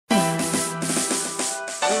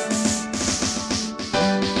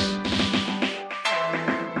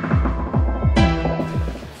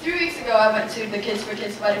I went to the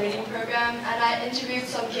Kids4Kids buddy reading program, and I interviewed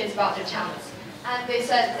some kids about their talents. And they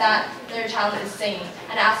said that their talent is singing.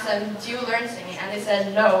 And I asked them, do you learn singing? And they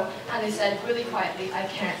said no. And they said really quietly, I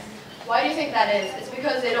can't. Why do you think that is? It's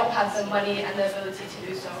because they don't have the money and the ability to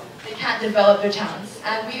do so. They can't develop their talents.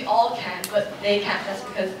 And we all can, but they can't. That's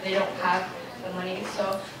because they don't have the money.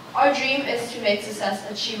 So our dream is to make success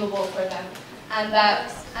achievable for them. And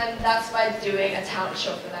that's by doing a talent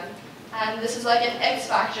show for them. And this is like an X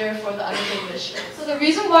factor for the underprivileged. So the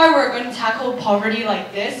reason why we're going to tackle poverty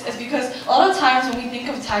like this is because a lot of times when we think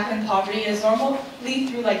of tackling poverty, it's normally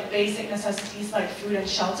through like basic necessities like food and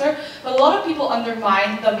shelter. But a lot of people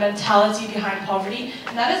undermine the mentality behind poverty,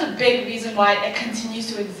 and that is a big reason why it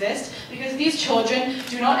continues to exist, because these children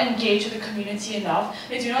do not engage with the community enough.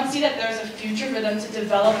 They do not see that there's a future for them to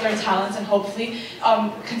develop their talents and hopefully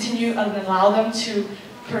continue and allow them to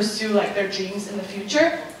pursue like their dreams in the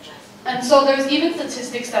future. And so there's even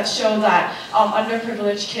statistics that show that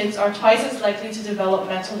underprivileged kids are twice as likely to develop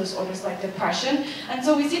mental disorders like depression. And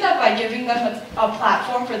so we see that by giving them a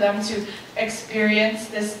platform for them to experience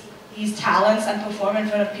these talents and perform in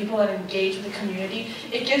front of people and engage with the community,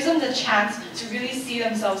 it gives them the chance to really see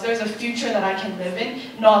themselves. There's a future that I can live in,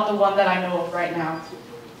 not the one that I know of right now.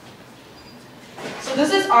 So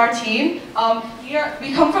this is our team.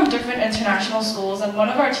 We come from different international schools, and one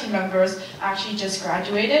of our team members actually just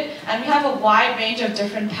graduated, and we have a wide range of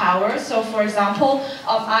different powers. So for example,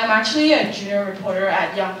 I'm actually a junior reporter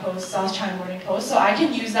at Young Post, South China Morning Post, so I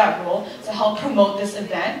can use that role to help promote this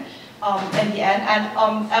event in the end.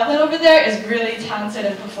 And Evelyn over there is really talented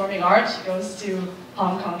in performing arts. She goes to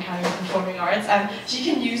Hong Kong Academy of Performing Arts, and she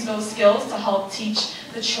can use those skills to help teach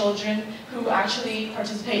the children who actually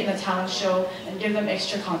participate in the talent show and give them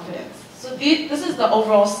extra confidence. So this is the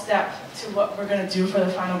overall step to what we're going to do for the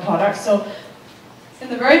final product. So in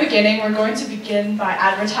the very beginning, we're going to begin by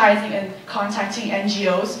advertising and contacting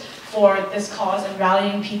NGOs for this cause and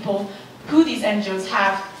rallying people who these NGOs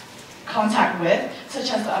have contact with,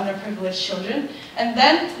 such as the underprivileged children. And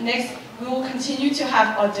then next, we will continue to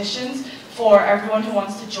have auditions for everyone who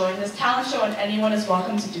wants to join this talent show, and anyone is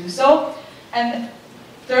welcome to do so. And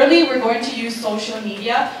thirdly, we're going to use social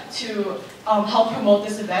media to help promote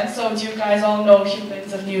this event. So do you guys all know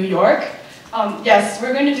Humans of New York? Yes,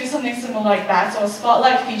 we're going to do something similar like that. So a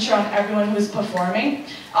spotlight feature on everyone who is performing.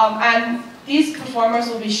 And these performers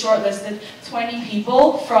will be shortlisted, 20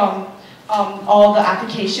 people from all the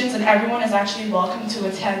applications, and everyone is actually welcome to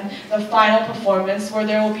attend the final performance, where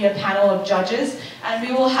there will be a panel of judges, and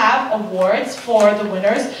we will have awards for the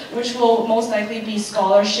winners, which will most likely be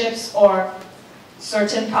scholarships or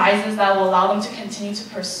certain prizes that will allow them to continue to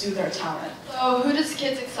pursue their talent. So who does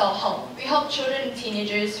Kids Excel help? We help children and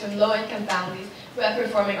teenagers from low-income families who have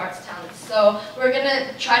performing arts talents. So we're going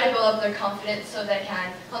to try to build up their confidence so they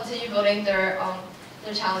can continue building their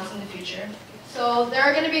talents in the future. So there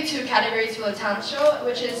are going to be two categories for the talent show,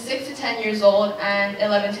 which is 6 to 10 years old and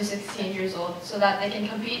 11 to 16 years old, so that they can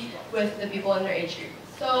compete with the people in their age group.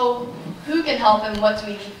 So who can help and what do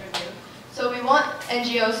we need from you? So we want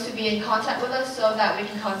NGOs to be in contact with us so that we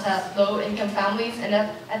can contact low-income families and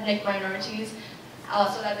ethnic minorities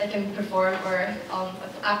so that they can perform or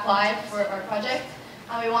apply for our project.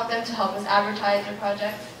 And we want them to help us advertise our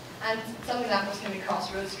project. And some examples can be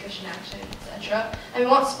Crossroads, Christian Action, etc. And we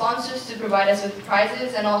want sponsors to provide us with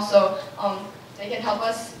prizes, and also they can help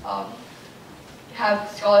us have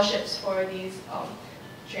scholarships for these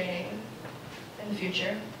training in the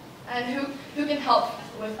future. And who can help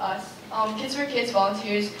with us? Kids4Kids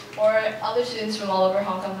volunteers or other students from all over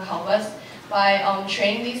Hong Kong can help us by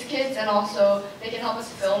training these kids, and also they can help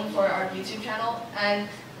us film for our YouTube channel. And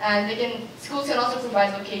schools can also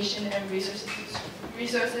provide location and resources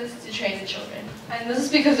to train the children. And this is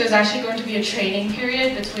because there's actually going to be a training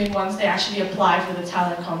period between once they actually apply for the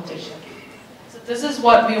talent competition. So this is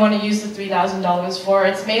what we want to use the $3,000 for.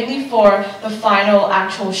 It's mainly for the final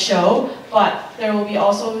actual show, but there will be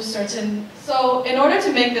also certain... So in order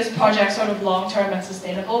to make this project sort of long-term and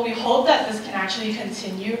sustainable, we hope that this can actually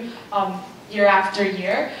continue year after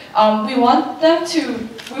year. We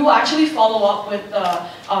will actually follow up with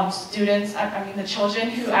the students, the children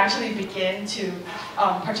who actually begin to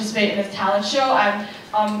participate in this talent show, and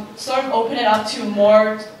sort of open it up to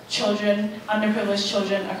more children, underprivileged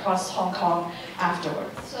children across Hong Kong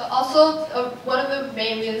afterwards. So also, one of the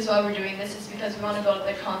main reasons why we're doing this is because we want to build up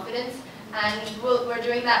their confidence, and we're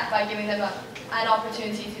doing that by giving them an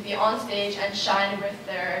opportunity to be on stage and shine with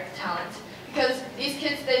their talent. Because these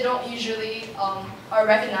kids, they don't usually are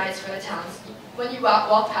recognized for their talents. When you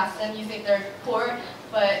walk past them, you think they're poor,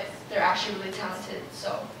 but they're actually really talented.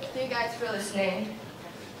 So thank you guys for listening.